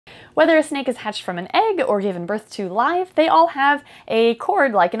Whether a snake is hatched from an egg or given birth to live, they all have a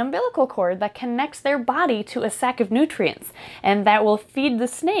cord like an umbilical cord that connects their body to a sac of nutrients, and that will feed the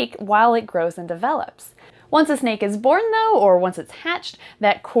snake while it grows and develops. Once a snake is born though, or once it's hatched,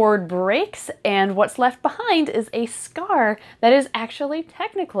 that cord breaks, and what's left behind is a scar that is actually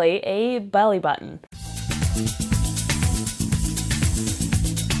technically a belly button.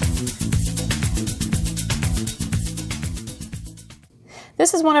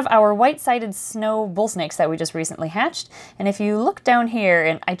 This is one of our white-sided snow bull snakes that we just recently hatched, and if you look down here,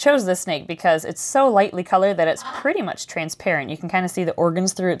 and I chose this snake because it's so lightly colored that it's pretty much transparent. You can kind of see the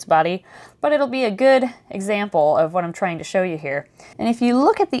organs through its body, but it'll be a good example of what I'm trying to show you here. And if you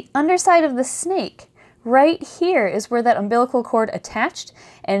look at the underside of the snake, right here is where that umbilical cord attached,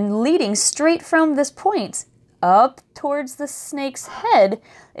 and leading straight from this point up towards the snake's head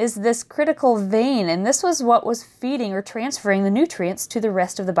is this critical vein, and this was what was feeding or transferring the nutrients to the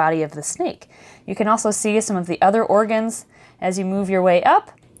rest of the body of the snake. You can also see some of the other organs as you move your way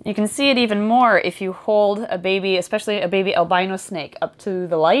up. You can see it even more if you hold a baby, especially a baby albino snake, up to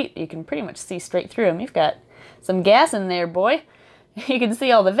the light. You can pretty much see straight through him. You've got some gas in there, boy. You can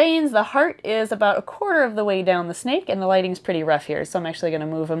see all the veins. The heart is about a quarter of the way down the snake, and the lighting's pretty rough here, so I'm actually going to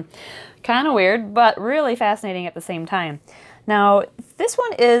move him. Kind of weird, but really fascinating at the same time. Now, this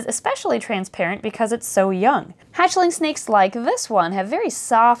one is especially transparent because it's so young. Hatchling snakes like this one have very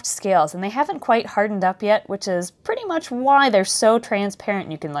soft scales, and they haven't quite hardened up yet, which is pretty much why they're so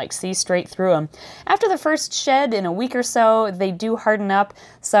transparent. You can like see straight through them. After the first shed in a week or so, they do harden up,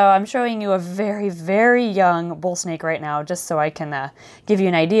 so I'm showing you a very, very young bull snake right now, just so I can give you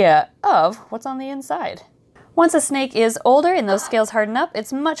an idea of what's on the inside. Once a snake is older and those scales harden up,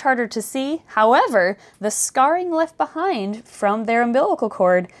 it's much harder to see. However, the scarring left behind from their umbilical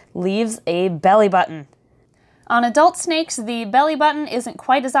cord leaves a belly button. On adult snakes, the belly button isn't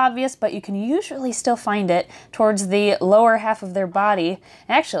quite as obvious, but you can usually still find it towards the lower half of their body.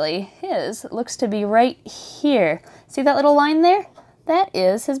 Actually, his looks to be right here. See that little line there? That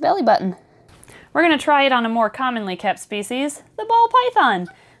is his belly button. We're going to try it on a more commonly kept species, the ball python.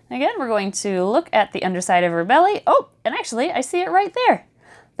 Again, we're going to look at the underside of her belly. Oh, and actually, I see it right there.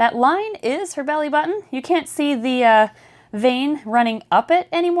 That line is her belly button. You can't see the vein running up it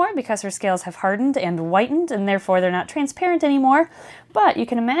anymore because her scales have hardened and whitened, and therefore they're not transparent anymore, but you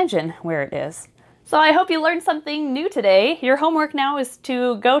can imagine where it is. So I hope you learned something new today. Your homework now is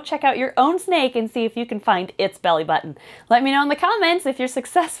to go check out your own snake and see if you can find its belly button. Let me know in the comments if you're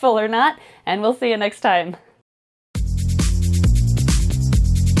successful or not, and we'll see you next time.